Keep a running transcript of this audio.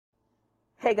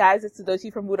Hey guys, it's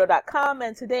Sadoshi from Mudo.com,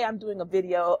 and today I'm doing a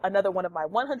video, another one of my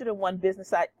 101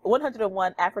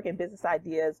 African business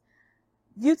ideas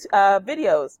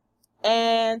videos.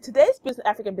 And today's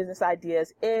African business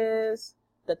ideas is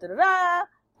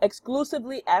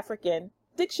exclusively African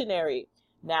dictionary.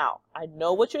 Now, I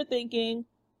know what you're thinking.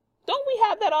 Don't we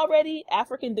have that already?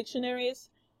 African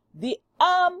dictionaries?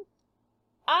 I'm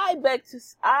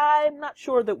not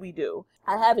sure that we do.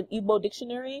 I have an Igbo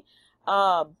dictionary,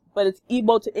 but it's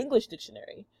Igbo to English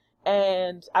dictionary.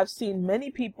 And I've seen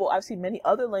many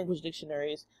other language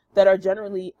dictionaries that are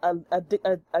generally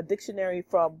a dictionary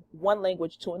from one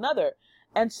language to another.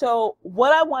 And so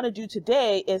what I want to do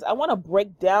today is I want to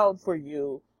break down for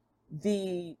you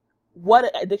what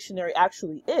a dictionary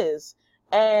actually is,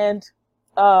 and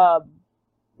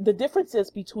the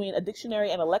differences between a dictionary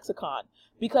and a lexicon.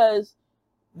 Because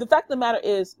the fact of the matter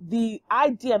is, the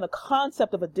idea and the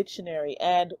concept of a dictionary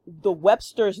and the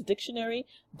Webster's dictionary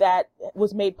that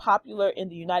was made popular in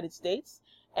the United States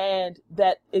and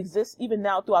that exists even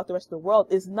now throughout the rest of the world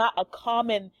is not a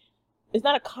common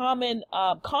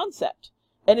concept.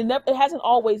 And it hasn't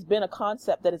always been a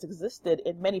concept that has existed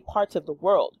in many parts of the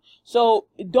world. So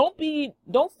don't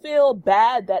feel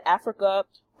bad that Africa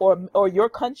or your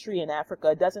country in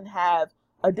Africa doesn't have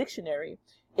a dictionary.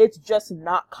 It's just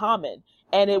not common.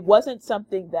 And it wasn't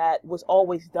something that was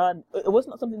always done. It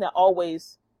wasn't something that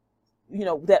always,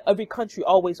 that every country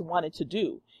always wanted to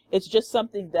do. It's just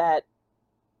something that,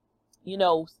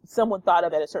 someone thought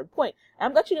of at a certain point.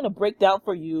 And I'm actually going to break down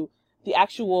for you the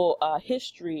actual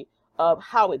history of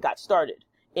how it got started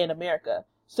in America.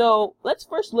 So let's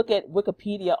first look at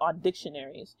Wikipedia on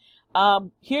dictionaries.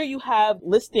 Here you have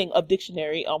listing of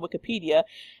dictionary on Wikipedia,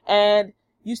 and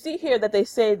you see here that they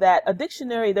say that a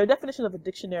dictionary, their definition of a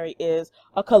dictionary is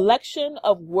a collection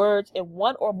of words in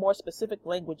one or more specific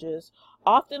languages,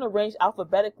 often arranged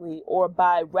alphabetically or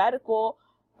by radical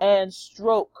and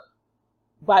stroke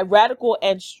for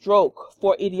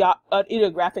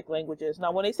ideographic languages.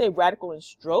 Now, when they say radical and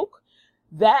stroke,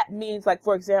 that means, like,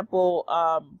 for example,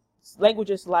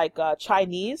 languages like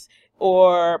Chinese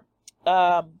or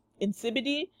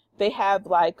Insibidi, they have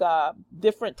like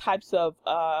different types of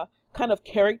kind of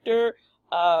character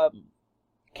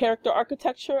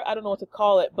architecture. I don't know what to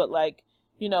call it, but like,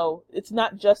 it's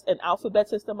not just an alphabet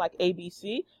system like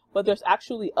ABC, but there's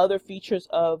actually other features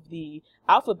of the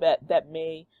alphabet that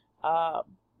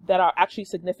that are actually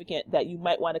significant that you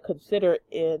might want to consider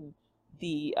in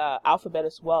the alphabet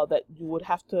as well, that you would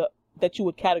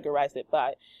categorize it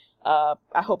by.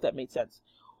 I hope that made sense.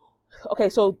 Okay,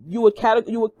 so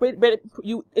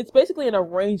it's basically an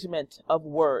arrangement of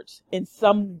words in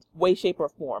some way, shape, or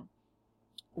form,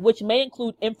 which may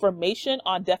include information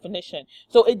on definition.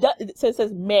 So it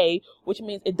says may, which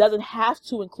means it doesn't have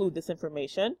to include this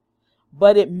information,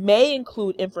 but it may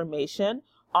include information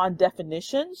on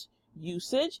definitions,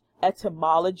 usage,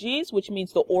 etymologies, which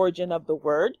means the origin of the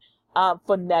word,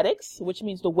 phonetics, which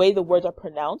means the way the words are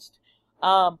pronounced,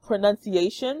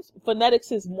 pronunciations.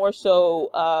 Phonetics is more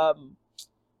so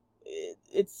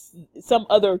it's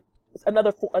another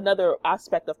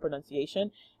aspect of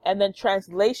pronunciation. And then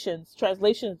translations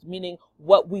meaning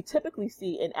what we typically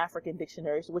see in African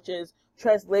dictionaries, which is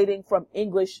translating from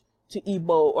English to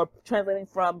Igbo, or translating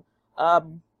from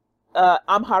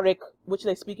Amharic, which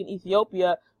they speak in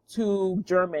Ethiopia, to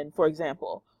German, for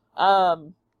example.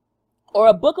 Or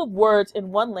a book of words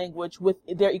in one language with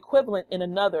their equivalent in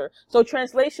another. So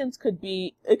translations could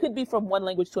be from one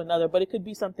language to another, but it could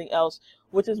be something else,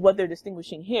 which is what they're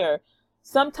distinguishing here,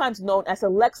 sometimes known as a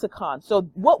lexicon. So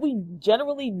what we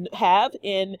generally have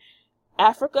in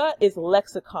Africa is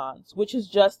lexicons, which is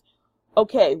just,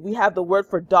 okay, we have the word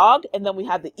for dog, and then we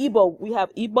have the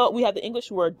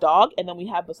English word dog, and then we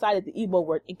have beside it the Igbo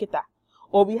word inkita.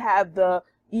 Or we have the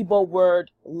Igbo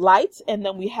word light, and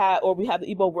then we have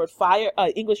the Igbo word fire,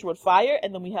 English word fire,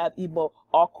 and then we have Igbo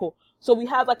oko. So we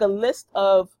have like a list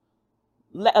of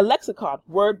a lexicon,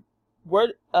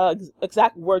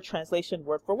 exact word translation,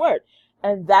 word for word,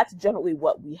 and that's generally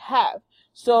what we have.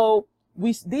 So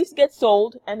these get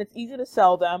sold, and it's easy to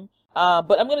sell them.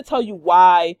 But I'm going to tell you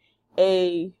why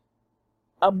a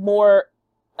more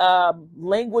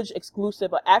language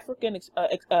exclusive, African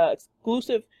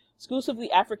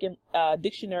exclusively African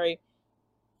dictionary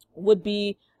would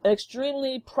be an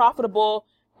extremely profitable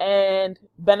and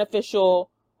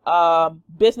beneficial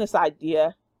business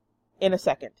idea in a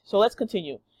second. So let's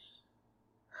continue.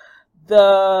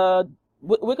 The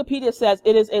Wikipedia says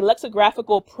it is a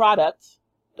lexicographical product,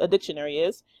 a dictionary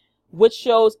is, which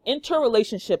shows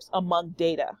interrelationships among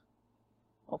data.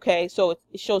 Okay, so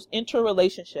it shows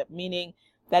interrelationship, meaning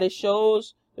that it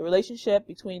shows the relationship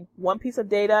between one piece of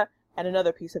data and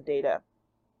another piece of data.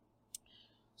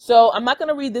 So I'm not going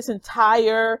to read this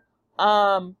entire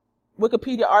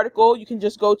Wikipedia article. You can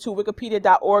just go to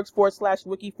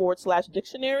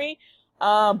wikipedia.org/wiki/dictionary.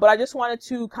 But I just wanted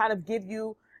to kind of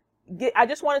I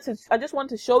just wanted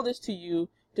to show this to you,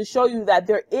 to show you that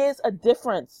there is a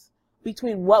difference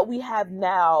between what we have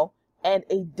now and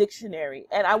a dictionary.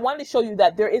 And I wanted to show you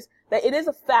that it is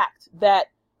a fact that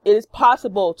it is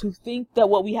possible to think that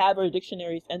what we have are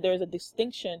dictionaries, and there is a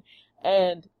distinction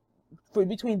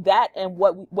between that and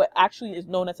what actually is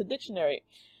known as a dictionary.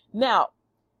 Now,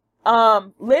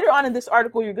 later on in this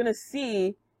article, you're going to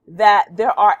see that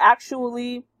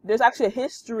there's actually a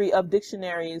history of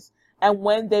dictionaries, and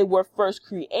when they were first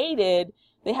created,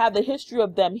 they have the history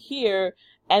of them here,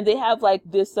 and they have like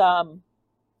this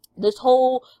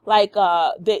whole like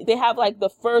they have like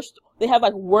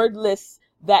word lists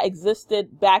that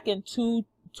existed back in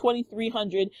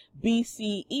 2300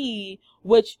 BCE,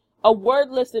 which a word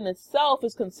list in itself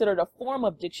is considered a form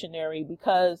of dictionary,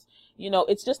 because, you know,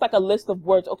 it's just like a list of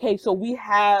words. Okay, so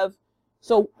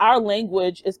our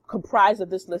language is comprised of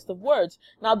this list of words.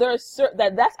 Now, that's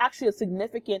actually a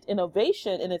significant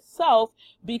innovation in itself,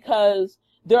 because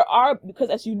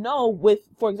as you know, with,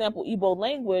 for example, Igbo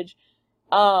language,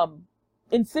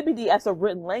 Nsibidi as a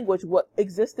written language, what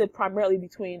existed primarily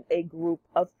between a group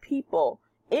of people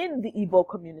in the Igbo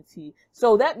community.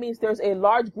 So that means there's a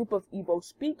large group of Igbo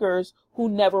speakers who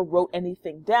never wrote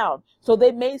anything down. So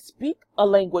they may speak a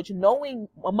language knowing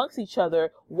amongst each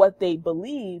other what they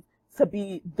believe to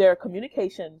be their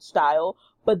communication style,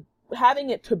 but having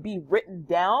it to be written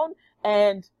down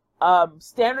and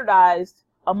standardized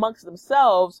amongst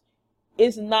themselves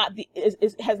has not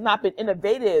been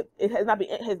innovative. It has not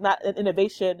an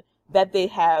innovation that they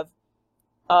have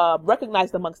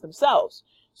recognized amongst themselves.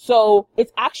 So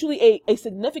it's actually a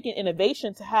significant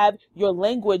innovation to have your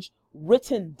language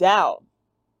written down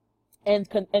and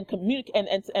communicate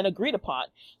and agreed upon.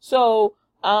 So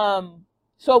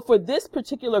so for this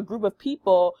particular group of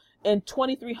people in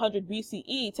 2300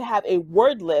 BCE to have a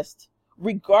word list,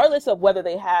 regardless of whether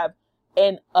they have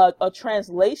a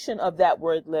translation of that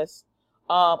word list,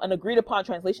 an agreed upon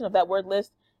translation of that word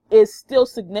list, is still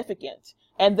significant.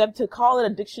 And them to call it a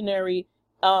dictionary,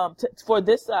 for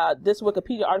this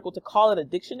Wikipedia article to call it a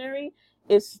dictionary,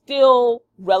 is still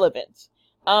relevant.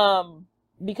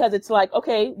 Because it's like,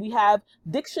 okay, we have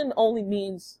diction only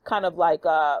means kind of like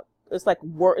it's like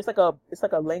word, it's like a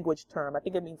language term. I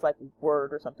think it means like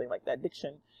word or something like that,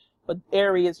 diction. But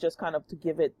airy is just kind of to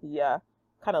give it the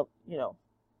kind of, you know,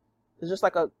 it's just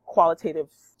like a qualitative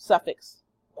suffix.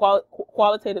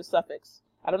 Qualitative suffix.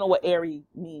 I don't know what airy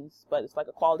means, but it's like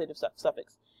a qualitative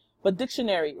suffix. But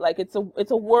dictionary, like it's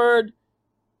a word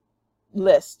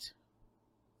list.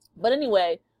 But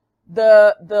anyway,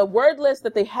 the word list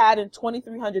that they had in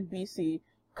 2300 BC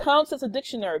counts as a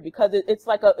dictionary, because it's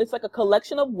like a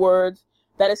collection of words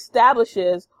that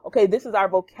establishes, okay, this is our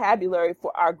vocabulary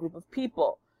for our group of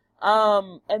people.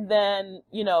 And then,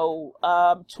 you know,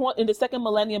 in the second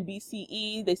millennium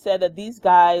BCE, they said that these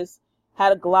guys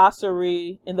had a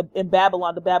glossary in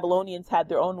Babylon. The Babylonians had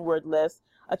their own word list.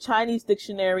 A Chinese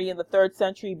dictionary in the 3rd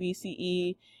century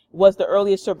BCE was the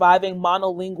earliest surviving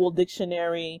monolingual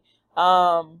dictionary.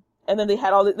 And then they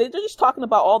had they're just talking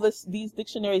about all these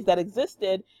dictionaries that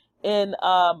existed in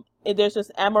there's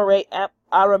this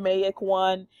Aramaic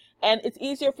one, and it's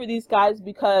easier for these guys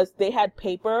because they had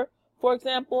paper. For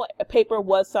example, paper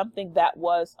was something that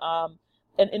was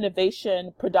an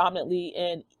innovation predominantly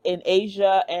in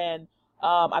Asia and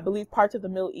I believe parts of the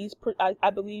Middle East. I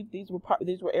believe these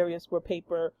were areas where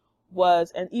paper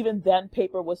was, and even then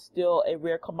paper was still a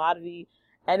rare commodity.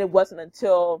 And it wasn't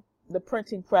until the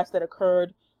printing press that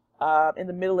occurred in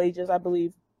the Middle Ages, I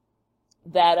believe,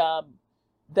 that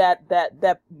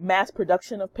that mass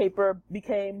production of paper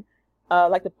became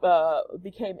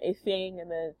became a thing,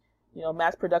 and then, you know,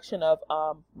 mass production of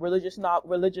religious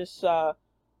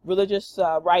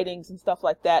writings and stuff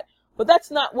like that. But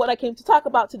that's not what I came to talk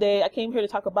about today. I came here to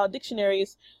talk about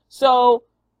dictionaries. So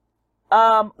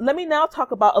let me now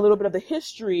talk about a little bit of the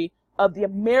history of the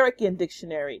American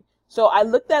dictionary. So I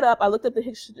looked that up. I looked up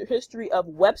the history of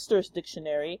Webster's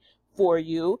dictionary for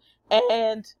you.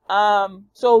 And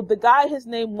so the guy, his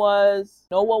name was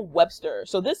Noah Webster.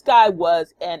 So this guy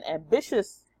was an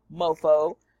ambitious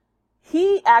mofo.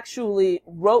 He actually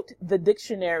wrote the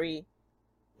dictionary.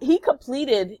 He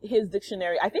completed his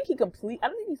dictionary. I don't think he's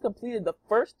completed the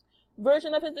first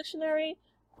version of his dictionary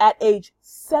at age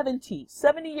 70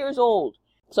 years old.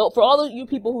 So for all of you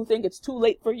people who think it's too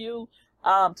late for you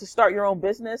to start your own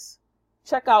business,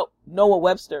 check out Noah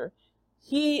Webster.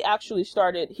 He actually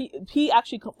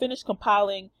finished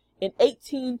compiling in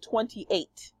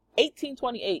 1828.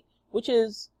 1828, which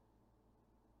is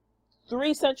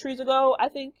 3 centuries ago, I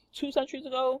think, 2 centuries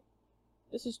ago.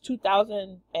 This is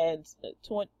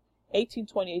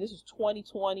 1828. This is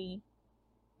 2020.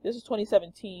 This is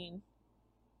 2017.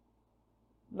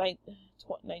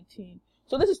 19.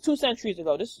 So this is 2 centuries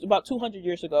ago. This is about 200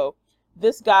 years ago.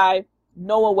 This guy,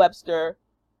 Noah Webster,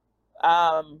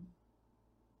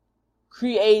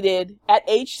 created, at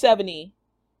age 70,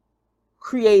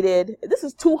 this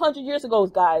is 200 years ago,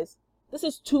 guys. This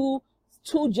is two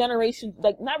generations,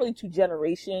 like not really 2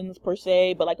 generations per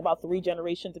se, but like about 3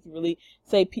 generations if you really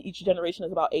say each generation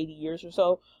is about 80 years or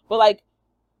so. But like,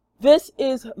 this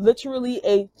is literally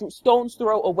a stone's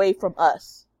throw away from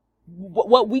us.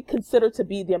 What we consider to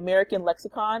be the American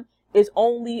lexicon is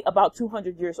only about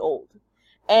 200 years old.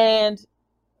 And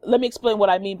let me explain what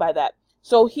I mean by that.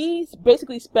 So he's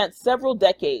basically spent several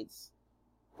decades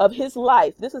of his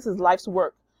life, this is his life's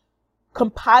work,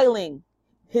 compiling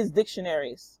his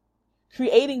dictionaries,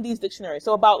 creating these dictionaries.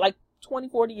 So about like 20,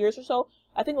 40 years or so,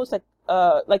 I think it was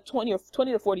like 20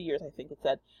 to 40 years, I think it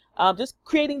said. Just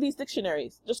creating these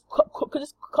dictionaries, just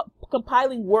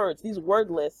compiling words, these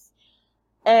word lists.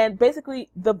 And basically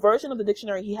the version of the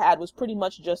dictionary he had was pretty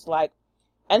much just like,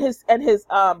 and his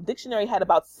dictionary had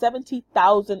about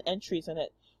 70,000 entries in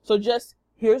it. So just,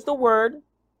 here's the word,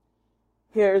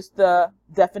 here's the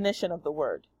definition of the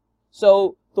word.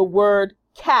 So the word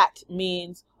cat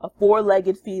means a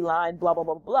 4-legged feline, blah, blah,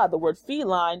 blah, blah. The word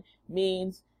feline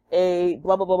means a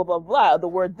blah, blah, blah, blah, blah, blah. The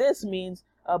word this means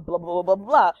a blah, blah, blah, blah,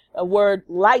 blah. A word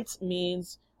light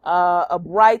means a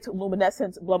bright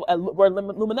luminescent, blah, blah. A word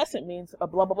luminescent means a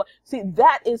blah, blah, blah. See,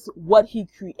 that is what he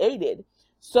created.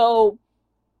 So,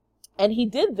 and he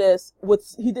did this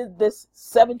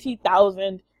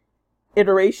 70,000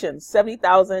 iterations,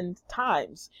 70,000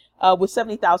 times, with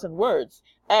 70,000 words.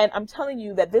 And I'm telling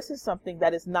you that this is something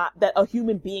that is not, that a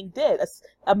human being did.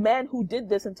 A man who did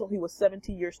this until he was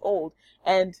 70 years old.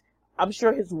 And I'm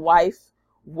sure his wife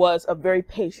was a very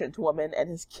patient woman, and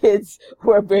his kids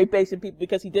were very patient people,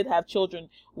 because he did have children,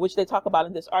 which they talk about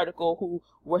in this article, who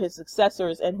were his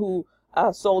successors and who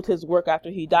sold his work after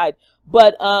he died.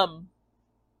 But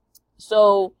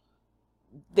so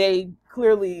they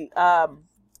clearly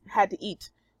had to eat.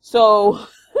 So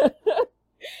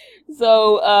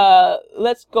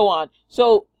let's go on.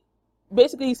 So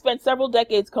basically he spent several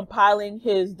decades compiling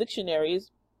his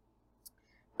dictionaries,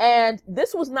 and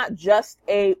this was not just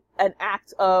an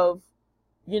act of,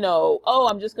 you know, oh,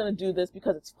 I'm just going to do this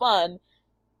because it's fun.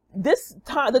 This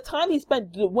time, the time he spent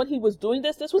when he was doing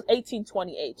this was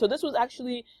 1828. So this was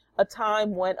actually a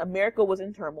time when America was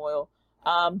in turmoil,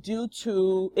 due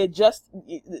to they just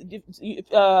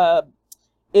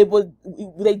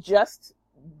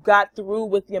got through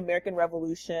with the American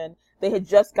Revolution. They had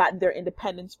just gotten their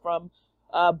independence from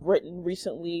Britain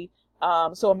recently.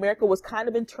 So America was kind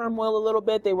of in turmoil a little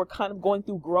bit. They were kind of going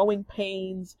through growing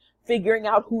pains, figuring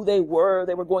out who they were.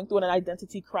 They were going through an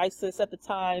identity crisis at the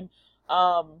time.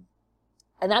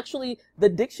 And actually the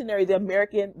dictionary,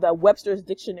 the Webster's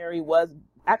dictionary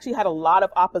actually had a lot of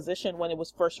opposition when it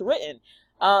was first written.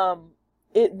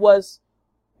 It was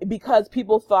because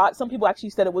some people actually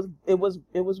said it was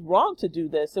wrong to do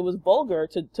this. It was vulgar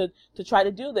to try to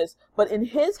do this. But in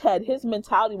his head, his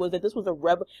mentality was that this was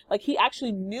like he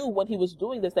actually knew when he was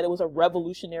doing this that it was a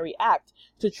revolutionary act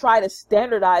to try to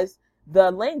standardize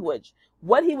the language.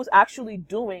 What he was actually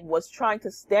doing was trying to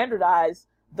standardize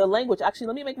the language. Actually,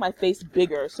 let me make my face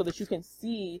bigger so that you can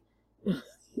see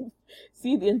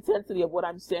the intensity of what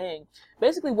I'm saying.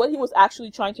 Basically, what he was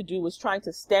actually trying to do was trying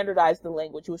to standardize the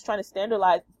language. He was trying to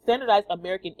standardize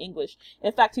American English.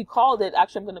 In fact, he called it,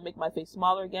 actually, I'm going to make my face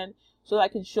smaller again so that I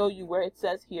can show you where it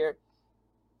says here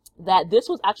that this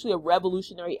was actually a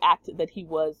revolutionary act that he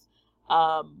was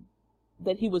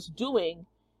doing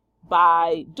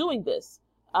by doing this.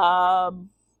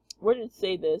 Where did it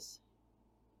say this?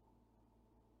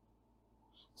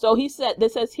 So he said,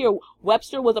 this says here,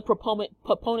 Webster was a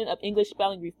proponent of English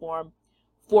spelling reform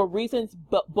for reasons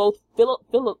both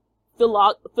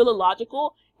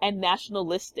philological and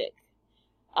nationalistic.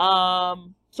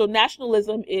 So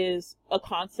nationalism is a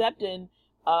concept in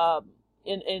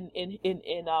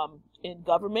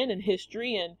government and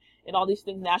history and all these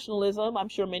things. Nationalism, I'm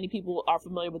sure many people are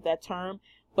familiar with that term,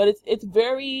 but it's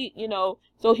very, you know,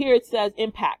 so here it says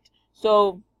impact.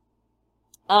 So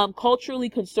culturally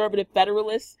conservative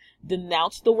Federalists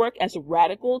denounced the work as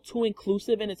radical, too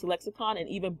inclusive in its lexicon, and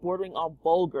even bordering on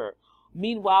vulgar.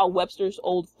 Meanwhile, Webster's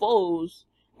old foes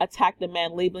attacked the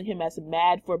man, labeling him as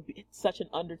mad for such an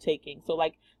undertaking. So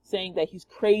like saying that he's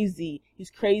crazy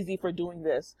for doing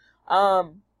this.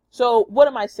 So what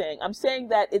am I saying? I'm saying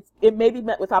that it may be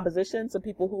met with opposition. Some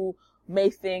people who may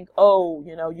think, oh,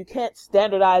 you can't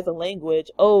standardize a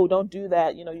language. Oh, don't do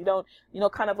that. You don't,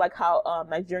 kind of like how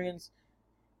Nigerians,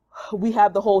 we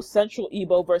have the whole Central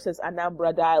Igbo versus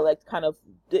Anambra dialect kind of,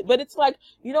 but it's like,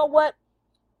 you know what?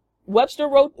 Webster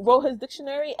wrote his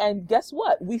dictionary, and guess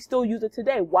what? We still use it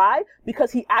today. Why?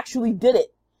 Because he actually did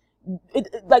it.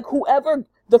 Like whoever,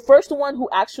 the first one who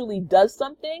actually does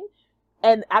something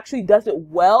and actually does it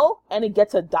well and it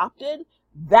gets adopted,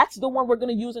 that's the one we're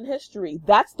going to use in history.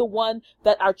 That's the one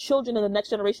that our children and the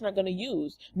next generation are going to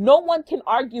use. No one can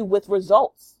argue with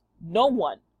results. No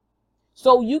one.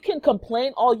 So you can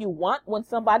complain all you want when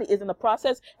somebody is in the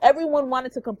process. Everyone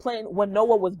wanted to complain when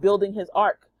Noah was building his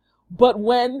ark. But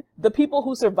when the people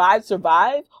who survived,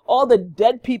 all the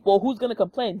dead people, who's going to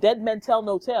complain? Dead men tell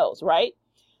no tales, right?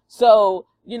 So,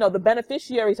 the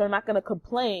beneficiaries are not going to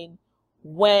complain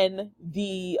when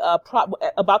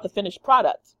about the finished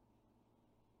product.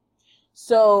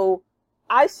 So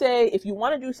I say, if you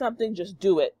want to do something, just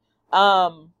do it.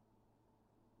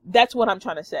 That's what I'm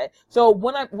trying to say. So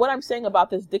what I'm saying about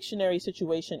this dictionary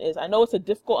situation is, I know it's a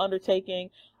difficult undertaking.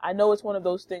 I know it's one of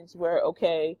those things where,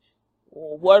 okay,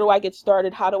 where do I get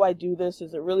started? How do I do this?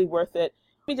 Is it really worth it?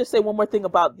 Let me just say one more thing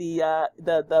about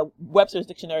the Webster's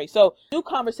dictionary. So new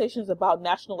conversations about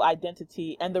national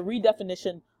identity and the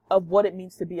redefinition of what it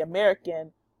means to be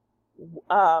American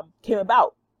came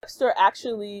about. Webster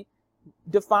actually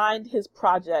defined his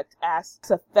project as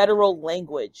a federal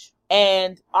language.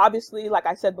 And obviously, like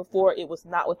I said before, it was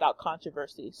not without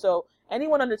controversy. So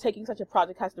anyone undertaking such a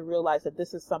project has to realize that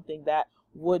this is something that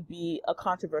would be a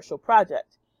controversial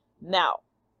project. Now,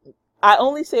 I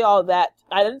didn't say all that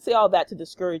to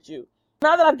discourage you.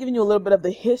 Now that I've given you a little bit of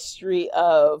the history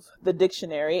of the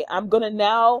dictionary, I'm going to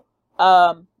now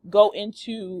go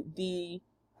into the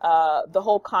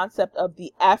whole concept of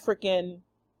the African,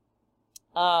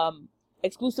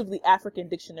 exclusively African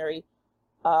dictionary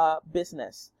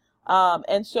business.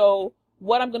 And so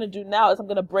what I'm going to do now is I'm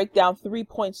going to break down 3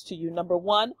 points to you. Number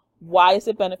 1, why is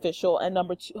it beneficial? And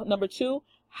number two,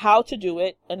 how to do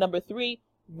it. And number 3,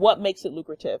 what makes it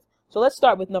lucrative? So let's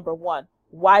start with number 1.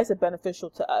 Why is it beneficial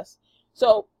to us?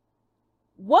 So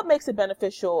what makes it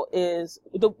beneficial is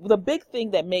the big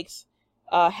thing that makes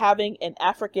having an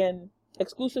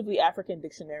exclusively African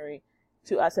dictionary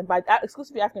to us. And by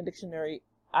exclusively African dictionary,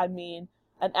 I mean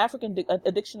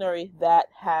a dictionary that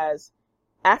has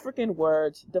African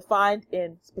words defined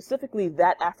in specifically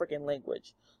that African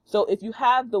language. So if you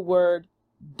have the word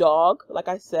dog, like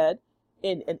I said,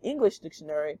 in an English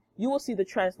dictionary, you will see the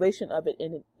translation of it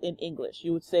in English.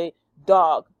 You would say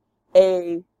dog,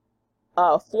 a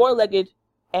four-legged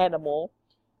animal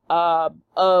of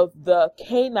the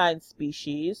canine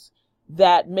species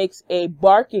that makes a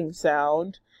barking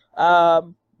sound,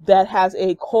 that has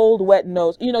a cold, wet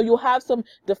nose. You'll have some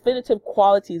definitive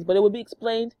qualities, but it would be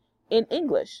explained in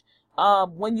English.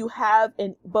 When you have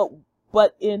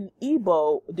but in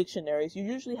Igbo dictionaries, you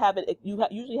usually have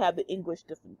the English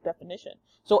definition.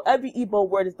 So every Igbo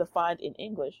word is defined in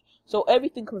English. So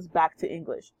everything comes back to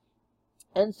English.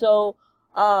 And so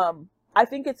I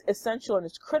think it's essential and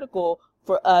it's critical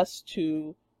for us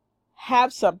to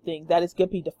have something that is going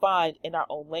to be defined in our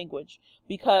own language,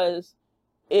 because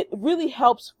it really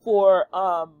helps for,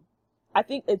 I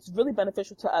think it's really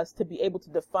beneficial to us to be able to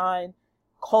define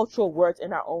cultural words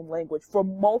in our own language for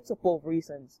multiple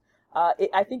reasons.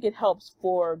 I think it helps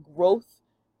for growth.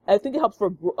 I think it helps for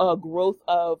growth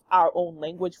of our own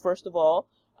language, first of all.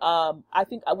 I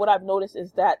think what I've noticed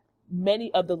is that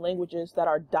many of the languages that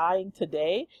are dying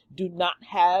today do not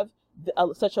have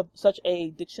such a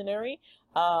dictionary.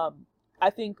 I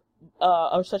think,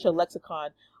 or such a lexicon.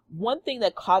 One thing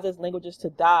that causes languages to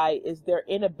die is their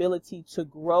inability to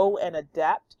grow and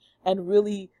adapt and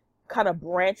really kind of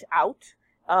branch out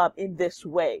in this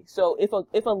way. So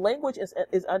if a language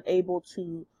is unable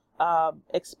to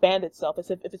expand itself, if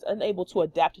it's unable to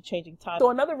adapt to changing times. So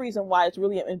another reason why it's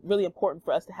really important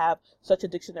for us to have such a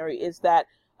dictionary is that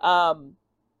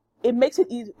it makes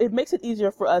it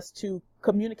easier for us to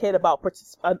communicate about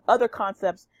other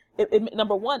concepts.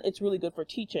 Number 1, it's really good for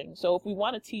teaching. So if we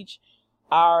want to teach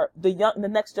the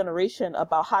next generation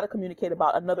about how to communicate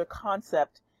about another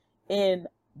concept in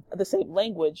the same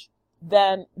language,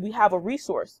 then we have a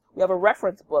resource. We have a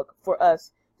reference book for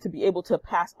us to be able to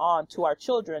pass on to our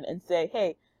children and say,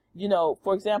 hey,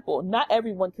 for example, no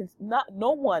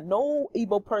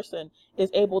Igbo person is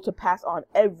able to pass on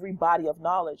every body of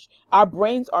knowledge. Our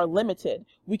brains are limited.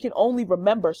 We can only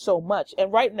remember so much.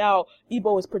 And right now,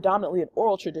 Igbo is predominantly an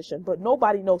oral tradition, but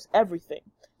nobody knows everything.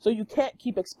 So you can't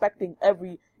keep expecting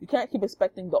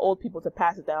the old people to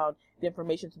pass down the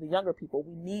information to the younger people.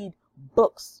 We need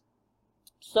books.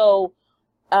 So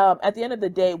at the end of the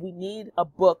day, we need a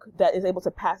book that is able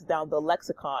to pass down the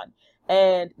lexicon.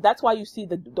 And that's why you see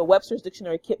the Webster's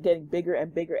Dictionary kept getting bigger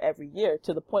and bigger every year,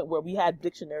 to the point where we had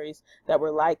dictionaries that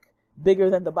were like bigger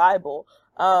than the Bible.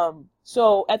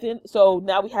 So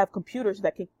now we have computers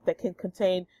that can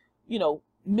contain,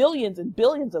 millions and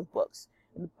billions of books,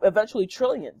 and eventually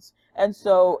trillions. And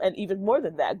even more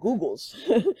than that, Google's.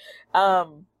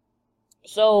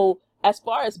 So as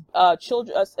far as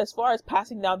as far as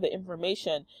passing down the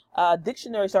information,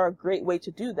 dictionaries are a great way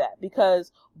to do that,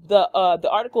 because the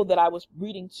article that I was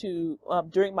reading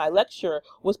during my lecture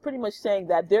was pretty much saying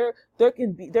that there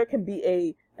can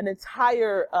be an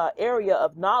entire area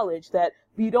of knowledge that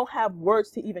we don't have words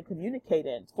to even communicate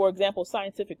in. For example,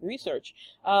 scientific research.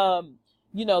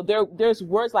 There's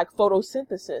words like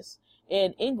photosynthesis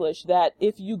in English that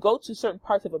if you go to certain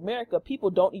parts of America, people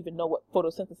don't even know what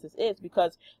photosynthesis is,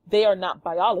 because they are not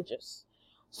biologists.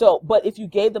 So, but if you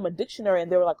gave them a dictionary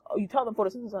and they were like, oh, you tell them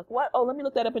photosynthesis, like, what? Oh, let me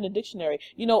look that up in a dictionary.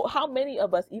 How many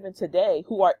of us even today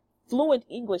who are fluent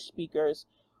English speakers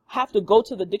have to go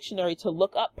to the dictionary to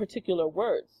look up particular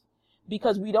words,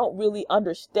 because we don't really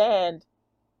understand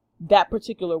that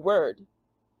particular word.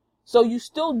 So you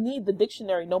still need the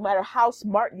dictionary, no matter how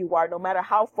smart you are, no matter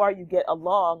how far you get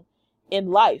along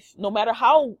in life, no matter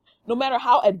how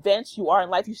advanced you are in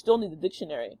life, you still need the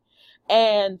dictionary.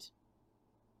 And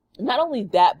not only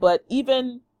that, but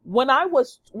even when I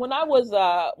was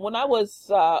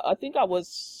I think I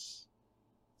was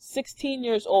 16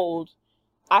 years old,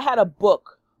 I had a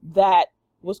book that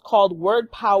was called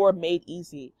Word Power Made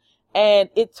Easy, and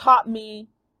it taught me,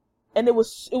 and it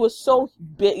was so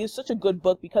big. It was such a good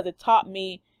book because it taught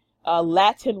me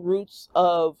Latin roots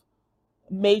of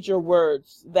major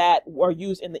words that are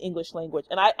used in the English language.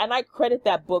 And I credit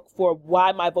that book for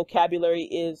why my vocabulary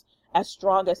is as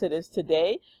strong as it is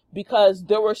today, because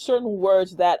there were certain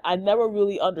words that I never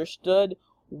really understood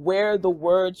where the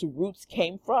word's roots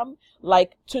came from.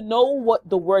 Like, to know what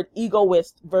the word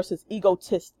egoist versus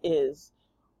egotist is,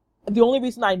 the only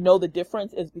reason I know the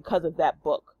difference is because of that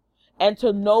book. And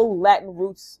to know Latin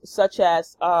roots such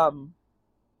as, I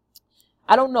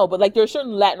don't know, but like there are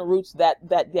certain Latin roots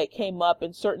that came up,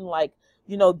 and certain, like,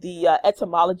 the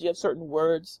etymology of certain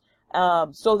words.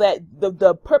 So that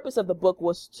the purpose of the book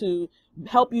was to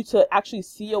help you to actually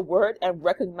see a word and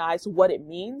recognize what it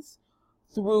means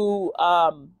through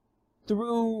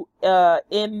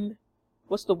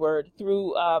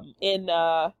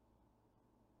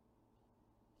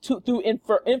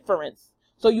inference.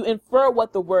 So you infer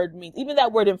what the word means. Even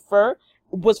that word infer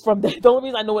was from the only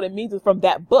reason I know what it means is from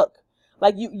that book.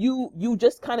 Like you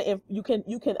just kind of you can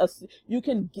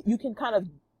kind of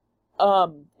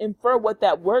infer what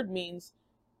that word means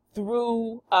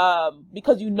through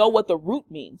because you know what the root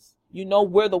means. You know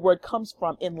where the word comes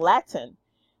from in Latin.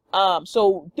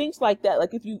 So things like that.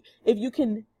 Like if you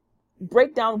can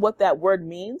break down what that word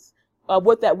means,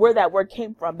 where that word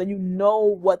came from, then you know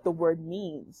what the word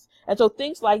means. And so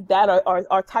things like that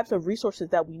are types of resources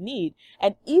that we need.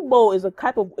 And Igbo is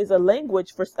a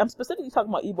language for, I'm specifically talking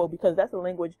about Igbo because that's the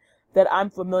language that I'm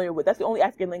familiar with. That's the only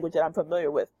African language that I'm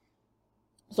familiar with.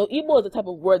 So Igbo is a type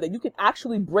of word that you can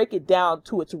actually break it down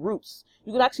to its roots.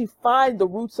 You can actually find the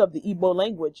roots of the Igbo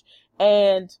language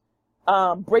and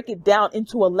break it down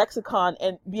into a lexicon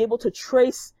and be able to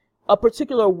trace a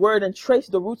particular word and trace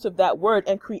the roots of that word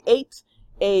and create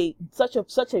such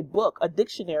a book, a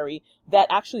dictionary that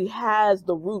actually has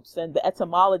the roots and the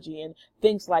etymology and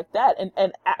things like that, and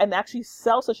actually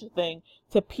sell such a thing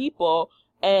to people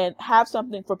and have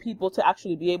something for people to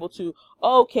actually be able to,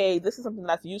 okay, this is something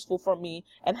that's useful for me,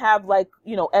 and have, like,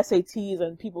 SATs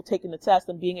and people taking the test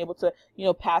and being able to,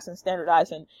 pass and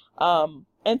standardize and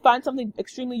find something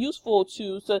extremely useful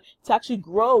to actually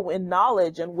grow in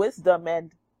knowledge and wisdom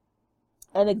and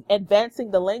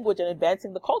advancing the language and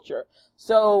advancing the culture.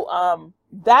 So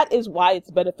that is why it's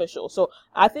beneficial. So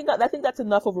I think that's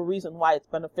enough of a reason why it's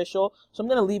beneficial. So I'm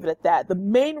going to leave it at that. The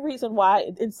main reason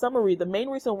why, in summary, the main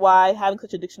reason why having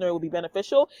such a dictionary will be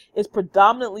beneficial is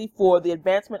predominantly for the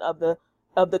advancement of the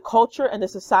culture and the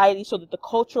society, so that the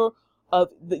culture of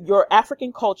your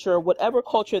African culture, whatever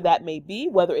culture that may be,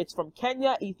 whether it's from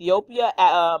Kenya, Ethiopia,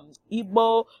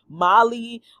 Igbo,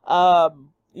 Mali,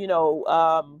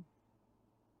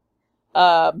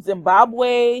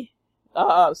 Zimbabwe,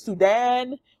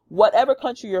 Sudan, whatever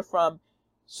country you're from,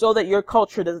 so that your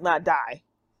culture does not die.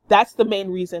 That's the main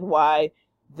reason why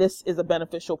this is a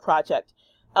beneficial project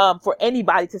for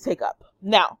anybody to take up.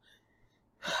 Now,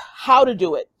 how to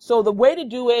do it. So the way to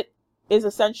do it is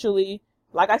essentially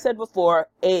like I said before,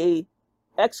 a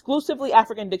exclusively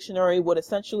African dictionary would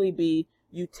essentially be,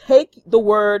 you take the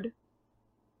word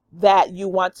that you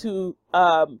want to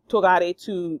Togare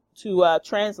to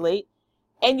translate,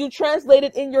 and you translate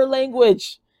it in your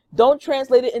language. Don't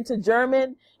translate it into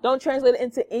German. Don't translate it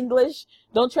into English.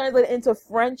 Don't translate it into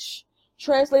French.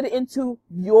 Translate it into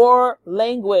your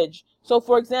language. So,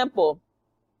 for example,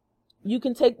 you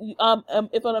can take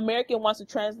if an American wants to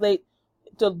translate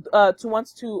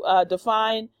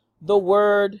define the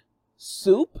word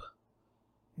soup,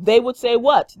 they would say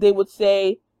what? They would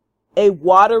say a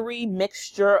watery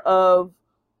mixture of,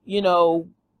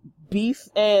 beef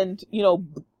and,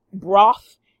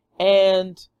 broth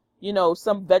and,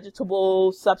 some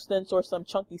vegetable substance or some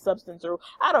chunky substance, or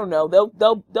I don't know.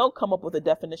 They'll come up with a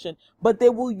definition, but they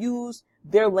will use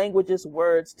their language's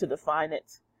words to define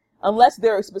it. Unless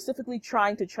they're specifically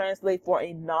trying to translate for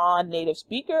a non-native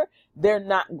speaker, they're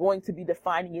not going to be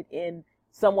defining it in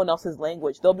someone else's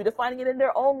language. They'll be defining it in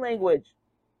their own language.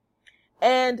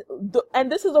 And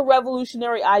this is a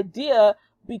revolutionary idea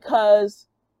because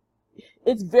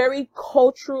it's very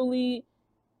culturally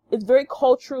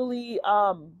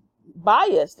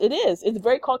biased. It is. It's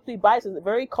very culturally biased. It's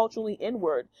very culturally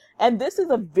inward. And this is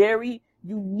a very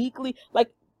uniquely,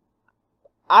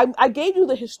 I gave you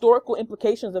the historical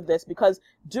implications of this because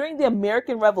during the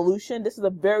American Revolution, this is a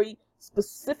very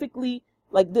specifically,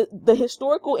 the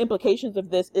historical implications of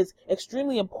this is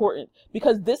extremely important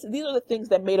because these are the things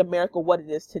that made America what it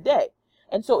is today.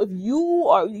 And so if you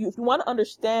want to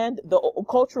understand the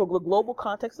cultural, the global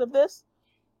context of this,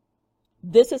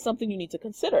 this is something you need to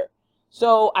consider.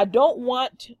 So I don't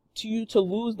want you to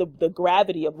lose the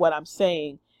gravity of what I'm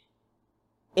saying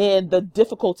and the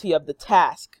difficulty of the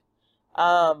task,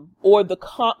 or the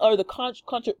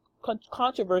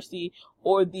controversy,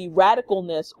 or the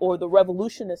radicalness, or the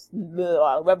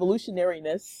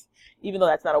revolutionariness, even though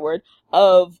that's not a word,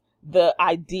 of the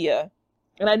idea.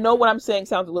 And I know what I'm saying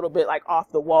sounds a little bit like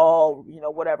off the wall,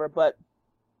 whatever, but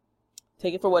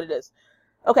take it for what it is.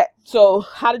 Okay, so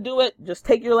how to do it? Just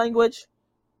take your language,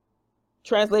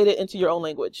 translate it into your own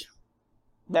language.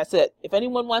 That's it. If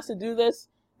anyone wants to do this,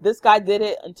 this guy did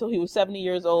it until he was 70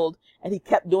 years old, and he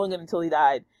kept doing it until he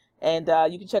died. And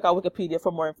you can check out Wikipedia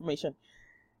for more information.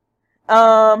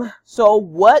 So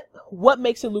what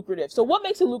makes it lucrative? So what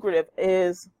makes it lucrative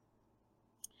is,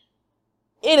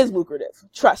 it is lucrative.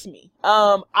 Trust me.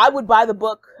 I would buy the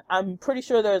book. I'm pretty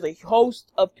sure there's a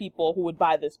host of people who would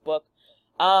buy this book.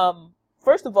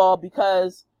 First of all,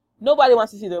 because nobody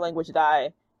wants to see their language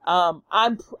die.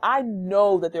 I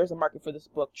know that there's a market for this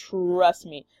book. Trust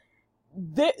me.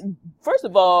 First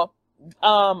of all,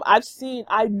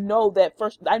 I know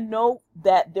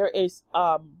that there is,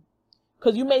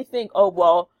 because you may think, oh,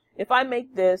 well, if I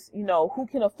make this, who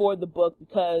can afford the book?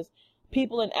 Because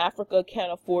people in Africa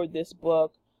can't afford this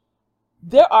book.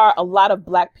 There are a lot of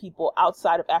Black people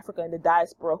outside of Africa in the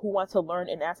diaspora who want to learn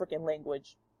an African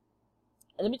language.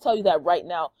 And let me tell you that right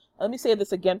now. Let me say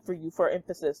this again for you for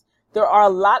emphasis. There are a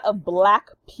lot of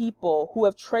Black people who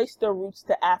have traced their roots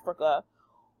to Africa,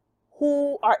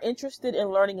 who are interested in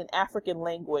learning an African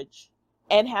language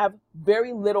and have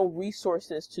very little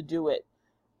resources to do it.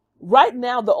 Right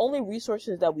now, the only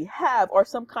resources that we have are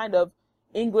some kind of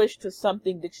English to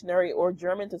something dictionary, or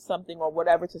German to something, or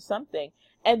whatever to something.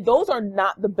 And those are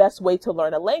not the best way to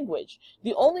learn a language.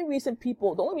 The only reason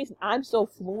I'm so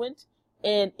fluent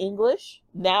in English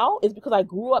now is because I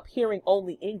grew up hearing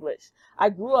only English. I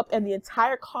grew up in the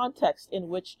entire context in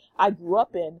which I grew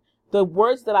up in. The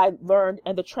words that I learned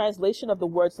and the translation of the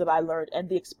words that I learned and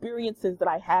the experiences that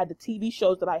I had, the TV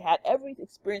shows that I had, every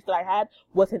experience that I had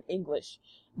was in English.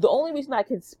 The only reason I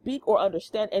can speak or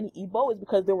understand any Igbo is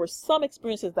because there were some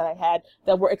experiences that I had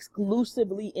that were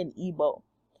exclusively in Igbo.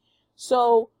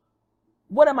 So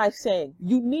what am I saying?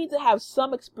 You need to have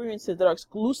some experiences that are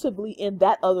exclusively in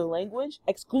that other language,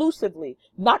 exclusively,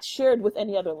 not shared with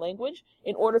any other language,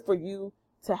 in order for you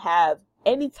to have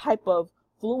any type of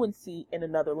fluency in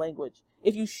another language.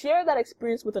 If you share that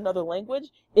experience with another language,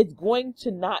 it's going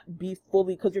to not be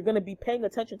fully, because you're going to be paying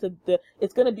attention to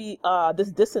it's going to be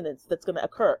this dissonance that's going to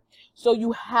occur. So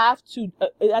you have to,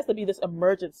 it has to be this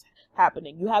emergence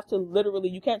happening. You have to literally,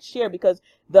 you can't share, because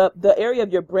the area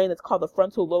of your brain that's called the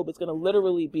frontal lobe is going to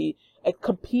literally be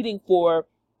competing for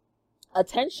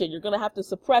attention. You're going to have to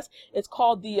suppress. It's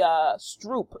called the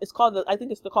Stroop. It's called I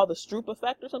think it's called the Stroop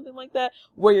effect or something like that,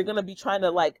 where you're going to be trying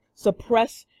to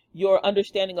suppress your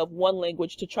understanding of one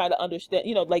language to try to understand,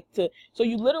 so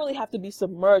you literally have to be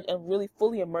submerged and really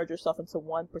fully immerse yourself into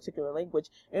one particular language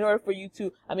in order for you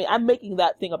to, I'm making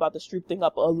that thing about the Stroop thing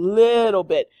up a little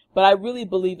bit, but I really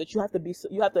believe that you have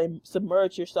to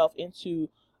submerge yourself into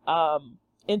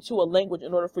into a language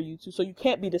in order for you to, so you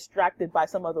can't be distracted by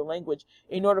some other language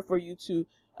in order for you to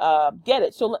get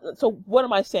it. So what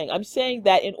am I saying? I'm saying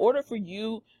that in order for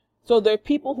you, so there are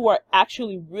people who are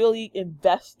actually really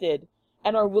invested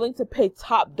and are willing to pay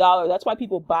top dollar. That's why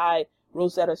people buy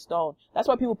Rosetta Stone. That's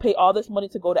why people pay all this money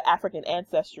to go to African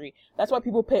Ancestry. That's why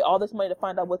people pay all this money to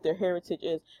find out what their heritage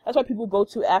is. That's why people go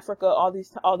to Africa all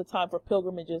the time for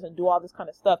pilgrimages and do all this kind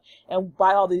of stuff and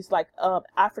buy all these like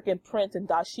African prints and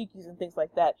dashikis and things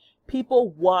like that. People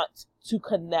want to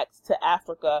connect to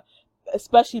Africa,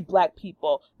 especially Black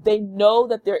people. They know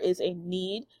that there is a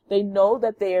need. They know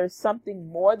that there's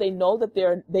something more. They know that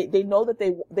they know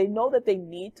that they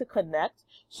need to connect.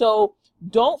 So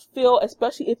don't feel,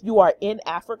 especially if you are in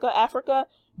Africa,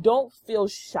 don't feel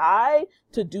shy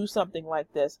to do something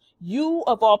like this. You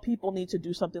of all people need to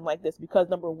do something like this because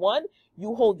number one,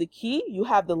 you hold the key, you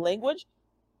have the language,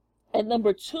 and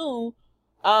number two,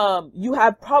 you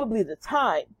have probably the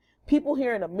time. People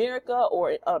here in America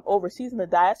or overseas in the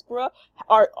diaspora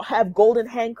have golden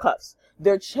handcuffs.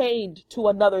 They're chained to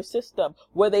another system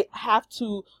where they have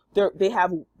to. They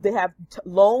have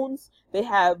loans. They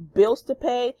have bills to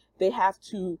pay. They have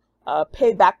to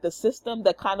pay back the system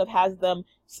that kind of has them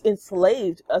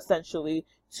enslaved, essentially,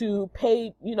 to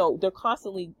pay. You know, they're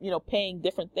constantly, you know, paying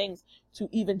different things to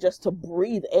even just to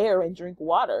breathe air and drink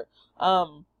water.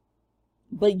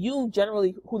 But you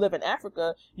generally who live in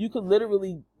Africa, you could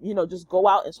literally, you know, just go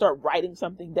out and start writing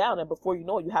something down. And before you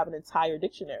know it, you have an entire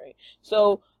dictionary.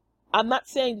 So I'm not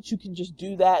saying that you can just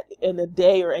do that in a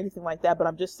day or anything like that. But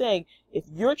I'm just saying if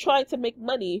you're trying to make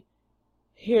money,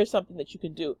 here's something that you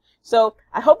can do. So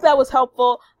I hope that was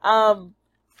helpful.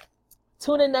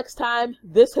 Tune in next time.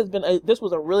 This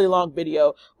was a really long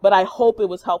video, but I hope it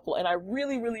was helpful. And I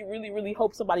really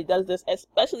hope somebody does this,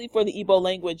 especially for the Igbo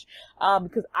language,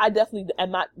 because I definitely am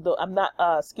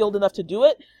not skilled enough to do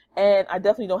it, and I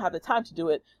definitely don't have the time to do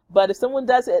it. But if someone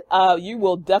does it, you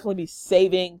will definitely be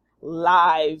saving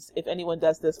lives if anyone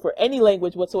does this for any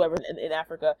language whatsoever in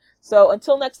Africa. So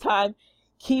until next time,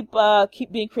 keep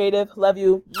being creative. Love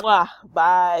you. Mwah.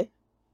 Bye.